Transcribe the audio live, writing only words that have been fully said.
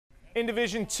In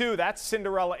Division 2, that's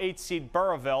Cinderella 8-seed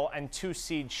Burrillville and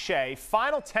 2-seed Shea.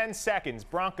 Final 10 seconds.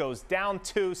 Broncos down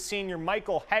 2. Senior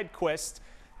Michael Hedquist,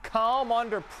 calm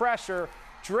under pressure,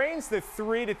 drains the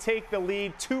 3 to take the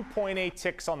lead. 2.8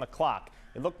 ticks on the clock.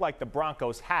 It looked like the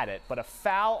Broncos had it, but a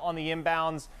foul on the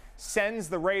inbounds sends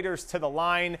the Raiders to the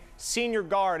line. Senior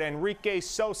guard Enrique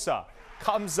Sosa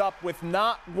comes up with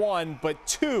not one, but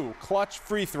 2 clutch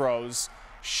free throws.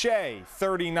 Shea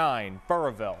 39,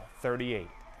 Burrillville 38.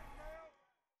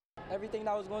 Everything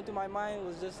that was going through my mind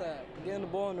was just getting the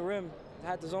ball in the rim. I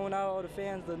had to zone out all the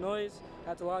fans, the noise. I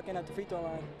had to lock in at the free throw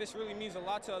line. This really means a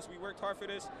lot to us. We worked hard for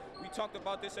this. We talked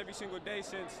about this every single day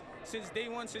since day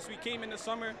one, since we came in the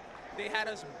summer. They had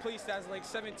us placed as like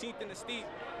 17th in the state,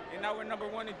 and now we're number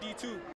 1 in D2.